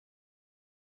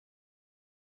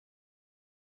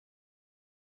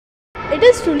It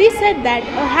is truly said that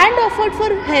a hand offered for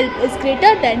help is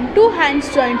greater than two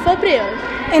hands joined for prayer.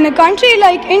 In a country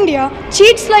like India,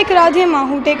 cheats like Radhema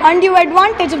who take undue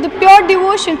advantage of the pure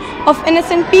devotion of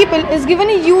innocent people is given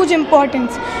a huge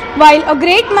importance, while a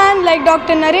great man like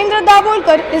Dr. Narendra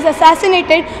Davolkar is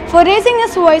assassinated for raising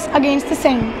his voice against the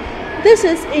same. This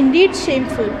is indeed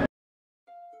shameful.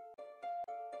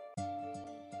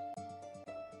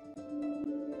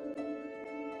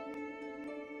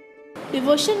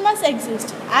 Devotion must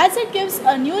exist as it gives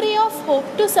a new ray of hope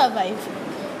to survive.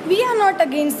 We are not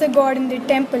against the God in the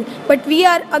temple, but we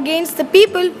are against the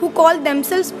people who call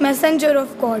themselves messenger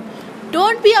of God.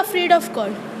 Don't be afraid of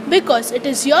God, because it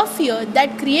is your fear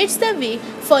that creates the way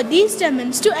for these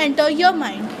demons to enter your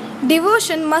mind.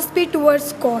 Devotion must be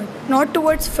towards God, not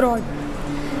towards fraud.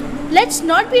 Let's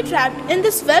not be trapped in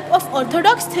this web of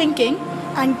orthodox thinking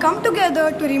and come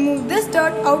together to remove this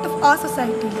dirt out of our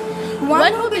society.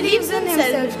 One who believes in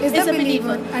himself is a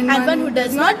believer, and one who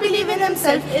does not believe in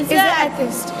himself is an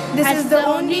atheist. This is the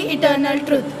only eternal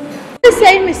truth. This is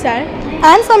Samiksha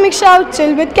and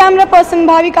Samiksha with camera person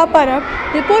Bhavika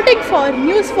Parab reporting for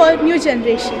News for New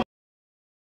Generation.